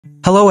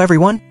Hello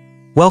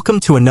everyone!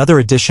 Welcome to another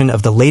edition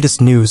of the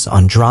latest news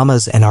on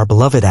dramas and our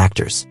beloved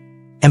actors.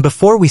 And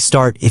before we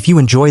start, if you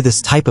enjoy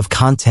this type of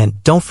content,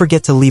 don't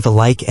forget to leave a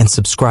like and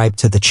subscribe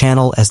to the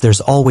channel as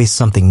there's always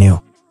something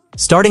new.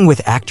 Starting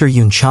with actor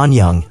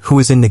Yoon, who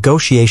is in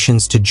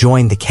negotiations to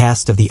join the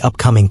cast of the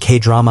upcoming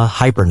K-drama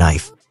Hyper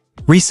Knife.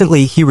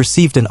 Recently, he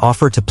received an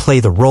offer to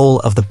play the role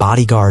of the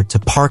bodyguard to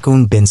Park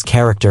Eun-bin's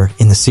character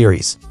in the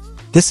series.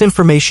 This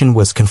information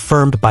was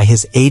confirmed by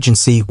his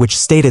agency, which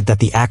stated that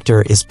the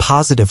actor is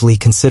positively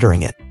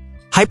considering it.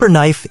 Hyper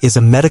Knife is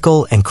a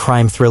medical and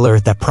crime thriller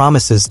that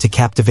promises to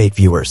captivate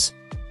viewers.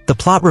 The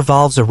plot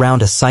revolves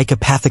around a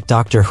psychopathic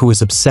doctor who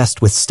is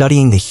obsessed with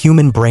studying the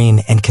human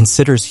brain and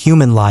considers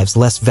human lives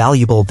less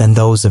valuable than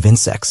those of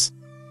insects.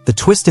 The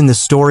twist in the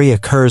story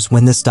occurs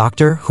when this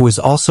doctor, who is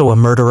also a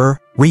murderer,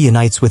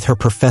 reunites with her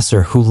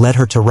professor who led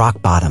her to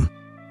rock bottom.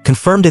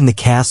 Confirmed in the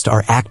cast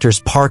are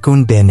actors Park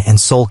Eun-bin and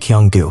Sol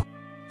Kyung-gu.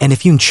 And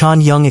if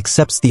Yoon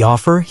accepts the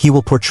offer, he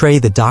will portray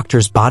the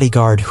doctor's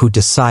bodyguard who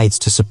decides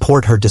to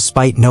support her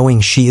despite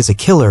knowing she is a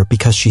killer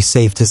because she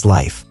saved his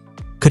life.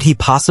 Could he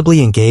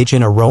possibly engage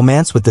in a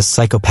romance with this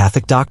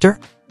psychopathic doctor?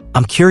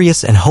 I'm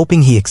curious and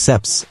hoping he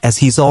accepts, as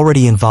he's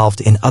already involved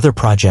in other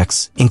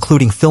projects,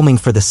 including filming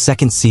for the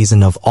second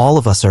season of All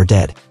of Us Are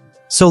Dead.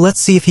 So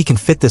let's see if he can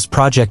fit this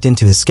project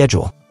into his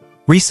schedule.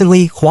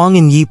 Recently, Hwang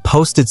In-yi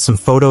posted some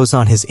photos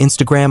on his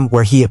Instagram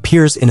where he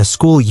appears in a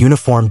school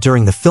uniform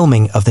during the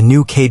filming of the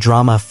new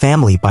K-drama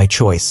Family by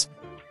Choice.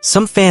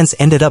 Some fans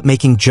ended up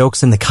making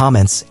jokes in the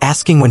comments,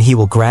 asking when he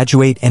will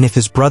graduate and if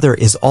his brother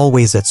is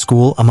always at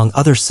school, among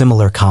other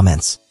similar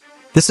comments.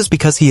 This is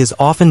because he has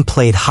often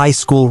played high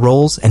school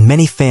roles and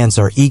many fans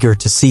are eager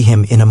to see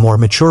him in a more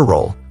mature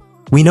role.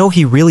 We know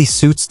he really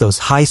suits those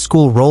high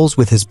school roles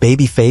with his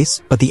baby face,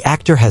 but the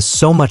actor has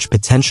so much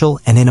potential,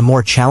 and in a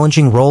more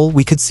challenging role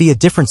we could see a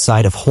different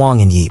side of Hwang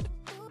In-yi.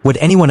 Would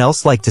anyone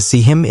else like to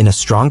see him in a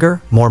stronger,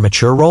 more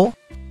mature role?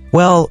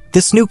 Well,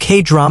 this new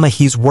K-drama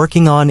he's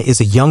working on is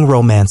a young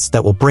romance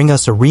that will bring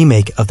us a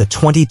remake of the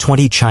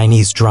 2020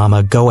 Chinese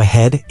drama Go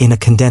Ahead in a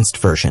condensed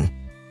version.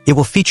 It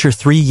will feature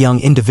 3 young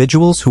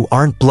individuals who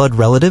aren't blood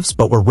relatives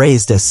but were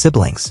raised as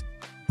siblings.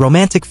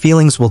 Romantic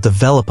feelings will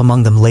develop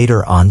among them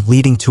later on,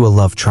 leading to a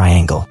love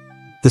triangle.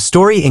 The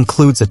story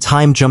includes a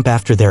time jump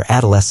after their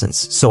adolescence,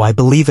 so I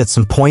believe at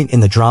some point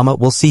in the drama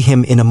we'll see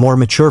him in a more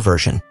mature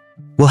version.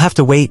 We'll have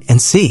to wait and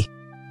see.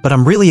 But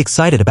I'm really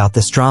excited about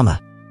this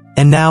drama.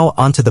 And now,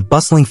 onto the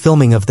bustling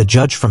filming of The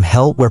Judge from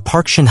Hell, where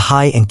Park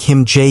Shin-hye and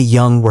Kim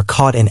Jae-young were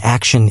caught in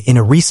action in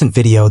a recent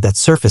video that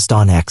surfaced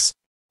on X.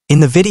 In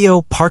the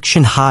video, Park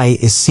Shin-hye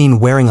is seen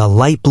wearing a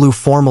light blue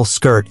formal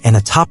skirt and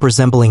a top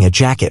resembling a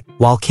jacket,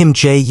 while Kim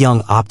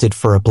Jae-young opted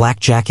for a black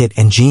jacket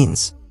and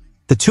jeans.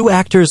 The two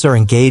actors are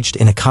engaged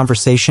in a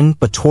conversation,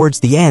 but towards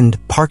the end,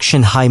 Park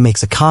Shin-hye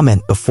makes a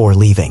comment before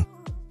leaving.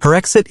 Her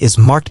exit is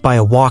marked by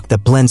a walk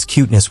that blends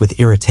cuteness with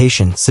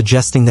irritation,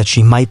 suggesting that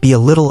she might be a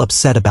little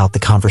upset about the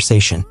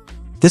conversation.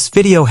 This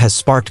video has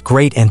sparked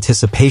great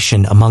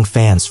anticipation among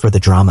fans for the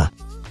drama.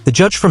 The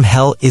Judge from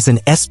Hell is an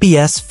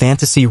SBS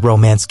fantasy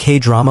romance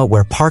K-drama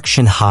where Park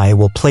Shin-hye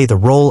will play the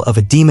role of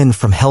a demon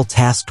from hell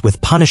tasked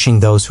with punishing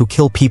those who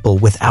kill people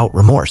without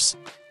remorse,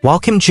 while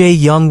Kim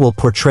Jae-young will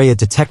portray a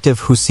detective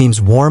who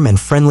seems warm and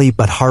friendly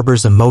but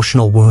harbors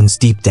emotional wounds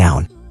deep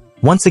down.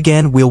 Once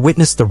again, we'll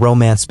witness the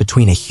romance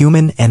between a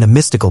human and a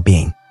mystical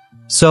being.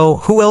 So,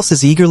 who else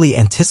is eagerly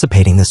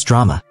anticipating this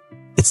drama?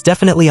 It's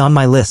definitely on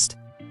my list.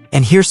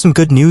 And here's some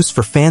good news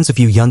for fans of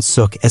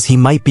Yeon, as he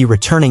might be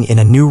returning in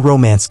a new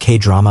romance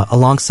K-drama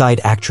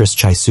alongside actress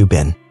Choi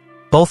Soo-bin.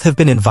 Both have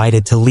been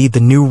invited to lead the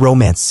new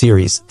romance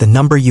series, The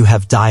Number You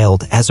Have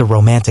Dialed, as a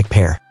romantic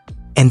pair.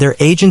 And their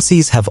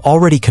agencies have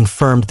already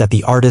confirmed that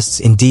the artists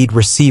indeed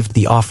received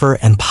the offer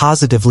and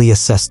positively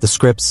assessed the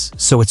scripts,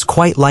 so it's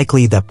quite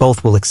likely that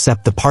both will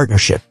accept the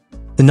partnership.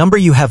 The Number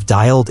You Have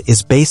Dialed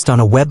is based on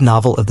a web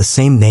novel of the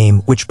same name,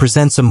 which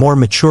presents a more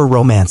mature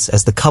romance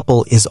as the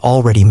couple is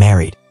already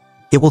married.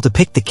 It will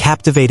depict the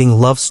captivating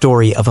love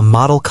story of a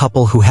model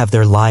couple who have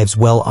their lives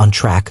well on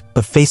track,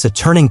 but face a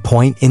turning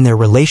point in their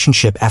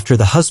relationship after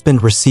the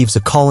husband receives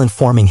a call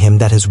informing him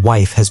that his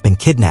wife has been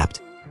kidnapped.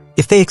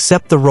 If they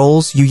accept the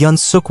roles,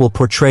 Yeon will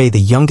portray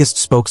the youngest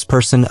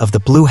spokesperson of the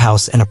Blue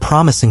House and a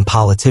promising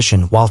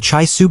politician, while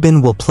Choi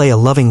Soo-bin will play a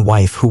loving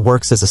wife who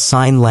works as a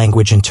sign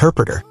language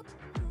interpreter.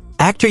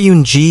 Actor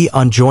Yoon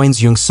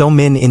joins Yoon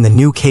So-min in the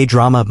new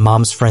K-drama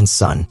Mom's Friend's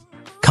Son.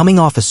 Coming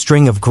off a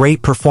string of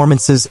great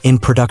performances in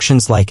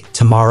productions like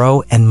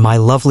Tomorrow and My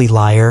Lovely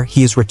Liar,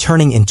 he is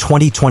returning in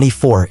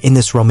 2024 in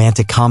this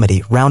romantic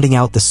comedy, rounding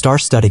out the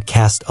star-studded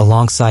cast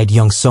alongside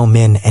Yoon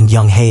So-min and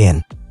Young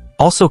Hae-in.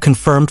 Also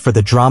confirmed for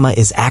the drama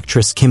is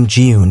actress Kim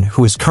Ji-yoon,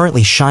 who is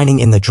currently shining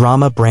in the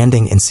drama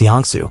Branding in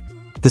Seongsu.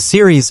 The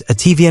series, a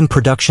TVN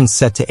production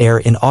set to air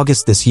in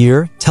August this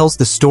year, tells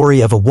the story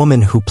of a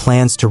woman who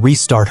plans to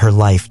restart her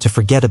life to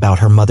forget about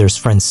her mother's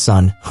friend's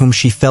son, whom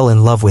she fell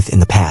in love with in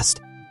the past.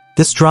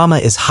 This drama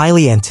is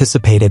highly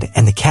anticipated,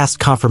 and the cast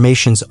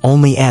confirmations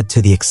only add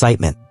to the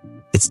excitement.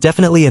 It's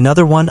definitely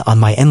another one on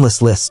my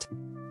endless list.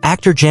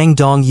 Actor Jang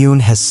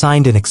Dong-yoon has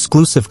signed an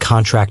exclusive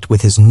contract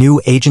with his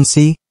new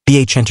agency,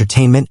 BH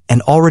Entertainment,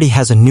 and already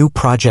has a new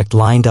project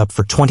lined up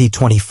for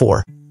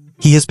 2024.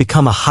 He has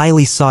become a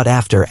highly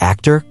sought-after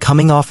actor,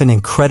 coming off an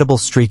incredible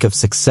streak of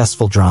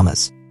successful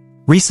dramas.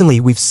 Recently,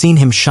 we've seen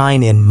him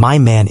shine in My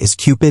Man is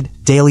Cupid,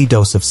 Daily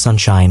Dose of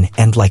Sunshine,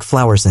 and Like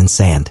Flowers in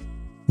Sand.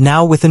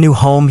 Now, with a new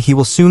home, he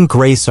will soon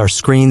grace our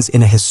screens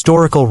in a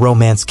historical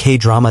romance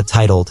K-drama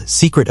titled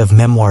Secret of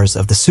Memoirs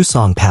of the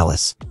Susong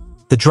Palace.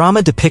 The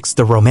drama depicts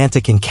the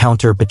romantic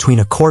encounter between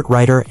a court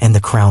writer and the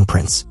crown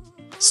prince.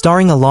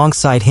 Starring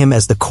alongside him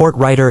as the court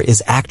writer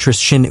is actress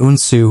Shin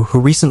Eun-soo, who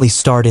recently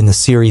starred in the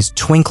series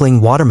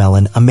Twinkling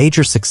Watermelon, a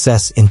major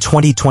success in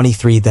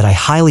 2023 that I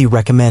highly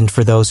recommend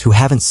for those who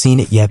haven't seen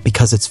it yet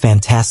because it's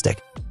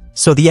fantastic.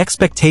 So the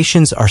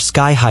expectations are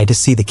sky high to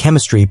see the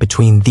chemistry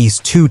between these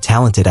two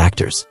talented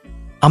actors.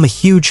 I'm a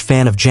huge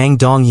fan of Jang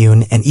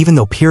Dong-yoon, and even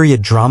though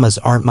period dramas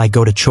aren't my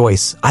go-to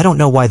choice, I don't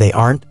know why they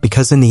aren't,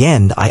 because in the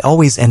end I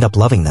always end up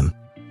loving them.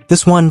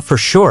 This one, for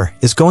sure,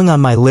 is going on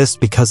my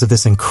list because of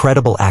this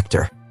incredible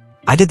actor.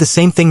 I did the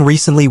same thing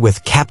recently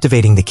with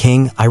Captivating the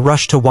King. I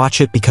rushed to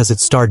watch it because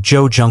it starred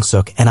Jo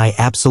Jung-suk and I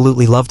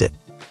absolutely loved it.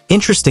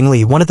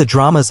 Interestingly, one of the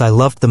dramas I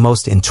loved the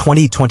most in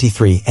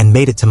 2023 and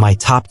made it to my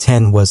top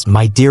 10 was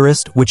My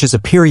Dearest, which is a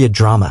period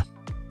drama.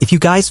 If you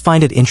guys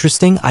find it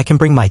interesting, I can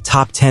bring my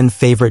top 10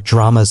 favorite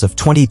dramas of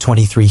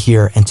 2023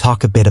 here and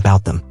talk a bit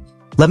about them.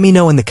 Let me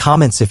know in the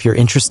comments if you're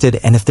interested,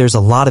 and if there's a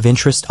lot of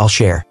interest, I'll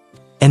share.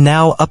 And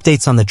now,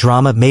 updates on the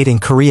drama Made in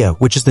Korea,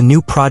 which is the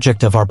new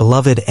project of our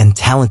beloved and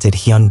talented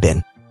Hyun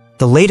Bin.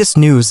 The latest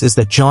news is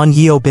that Jeon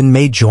Yeon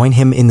may join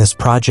him in this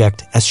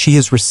project, as she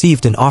has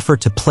received an offer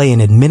to play an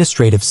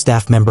administrative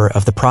staff member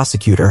of the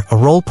prosecutor, a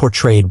role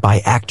portrayed by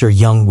actor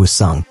Young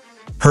Woo-sung.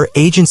 Her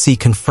agency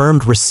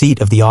confirmed receipt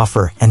of the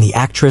offer, and the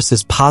actress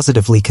is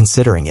positively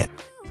considering it.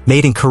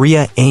 Made in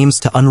Korea aims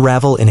to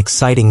unravel an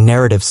exciting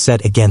narrative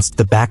set against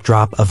the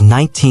backdrop of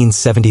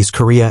 1970s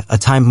Korea, a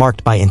time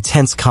marked by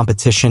intense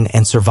competition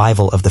and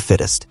survival of the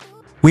fittest.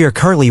 We are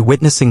currently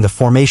witnessing the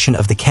formation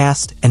of the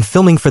cast, and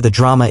filming for the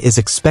drama is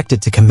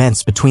expected to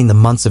commence between the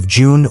months of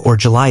June or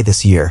July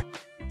this year.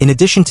 In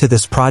addition to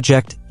this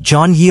project,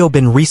 Jeon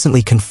Yeon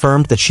recently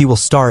confirmed that she will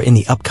star in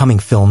the upcoming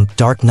film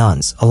Dark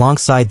Nuns,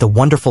 alongside the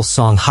wonderful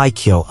Song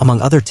Hye-kyo, among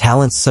other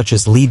talents such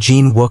as Lee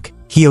Jin-wook,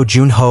 Hyo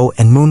Jun-ho,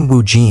 and Moon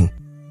Woo-jin.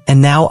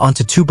 And now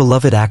onto two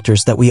beloved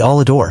actors that we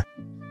all adore.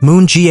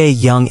 Moon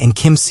Jae-young and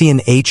Kim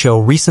Seon-ho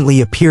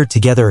recently appeared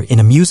together in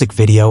a music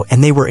video,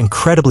 and they were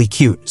incredibly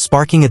cute,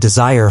 sparking a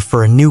desire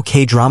for a new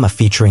K-drama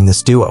featuring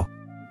this duo.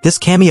 This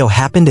cameo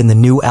happened in the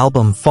new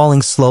album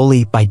Falling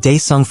Slowly by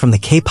Daesung from the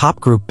K-pop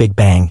group Big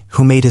Bang,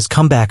 who made his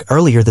comeback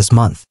earlier this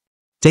month.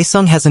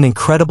 Daesung has an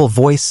incredible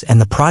voice,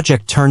 and the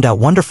project turned out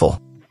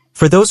wonderful.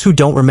 For those who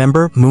don't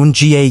remember, Moon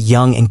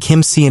Jae-young and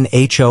Kim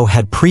Seon-ho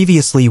had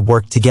previously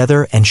worked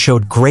together and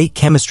showed great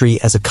chemistry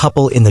as a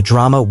couple in the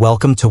drama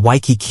Welcome to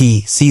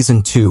Waikiki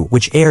Season 2,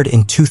 which aired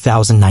in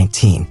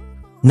 2019.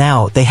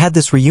 Now, they had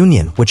this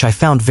reunion, which I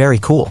found very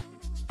cool.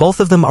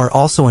 Both of them are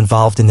also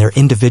involved in their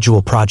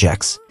individual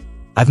projects.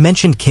 I've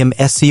mentioned Kim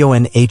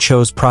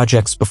Seon-ho's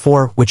projects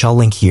before, which I'll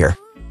link here.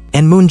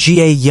 And Moon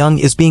Jae-young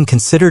is being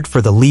considered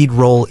for the lead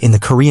role in the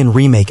Korean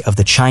remake of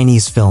the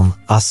Chinese film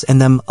Us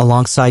and Them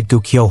alongside Gu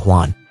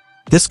Kyo-hwan.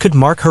 This could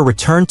mark her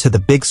return to the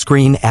big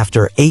screen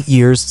after 8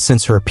 years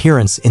since her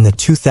appearance in the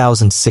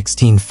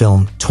 2016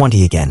 film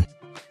 20 Again.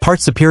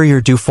 Part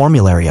Superior du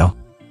Formulario.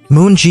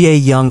 Moon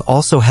Jae-young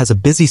also has a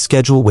busy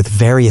schedule with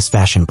various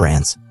fashion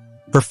brands.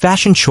 Her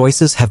fashion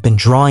choices have been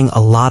drawing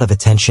a lot of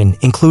attention,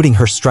 including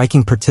her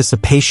striking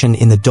participation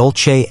in the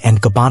Dolce &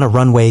 Gabbana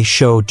runway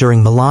show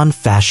during Milan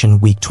Fashion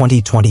Week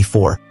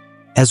 2024.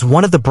 As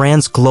one of the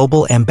brand's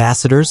global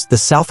ambassadors, the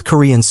South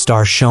Korean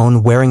star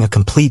shone wearing a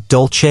complete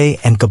Dolce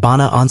 &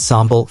 Gabbana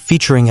ensemble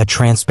featuring a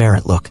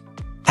transparent look.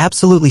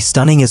 Absolutely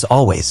stunning as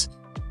always.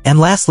 And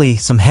lastly,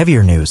 some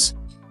heavier news.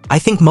 I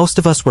think most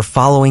of us were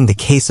following the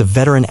case of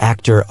veteran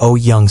actor Oh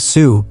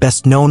Young-soo,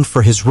 best known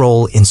for his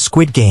role in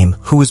Squid Game,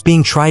 who was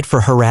being tried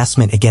for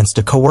harassment against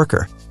a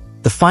coworker.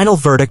 The final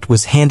verdict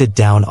was handed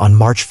down on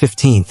March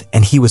 15th,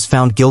 and he was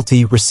found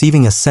guilty,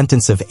 receiving a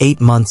sentence of 8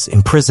 months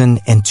in prison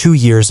and 2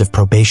 years of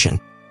probation.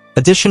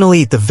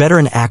 Additionally, the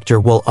veteran actor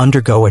will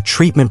undergo a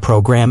treatment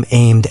program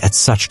aimed at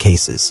such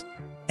cases.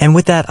 And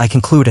with that, I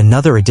conclude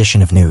another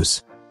edition of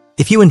news.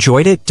 If you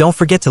enjoyed it, don't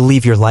forget to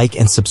leave your like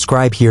and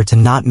subscribe here to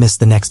not miss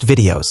the next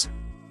videos.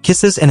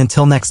 Kisses, and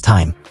until next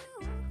time.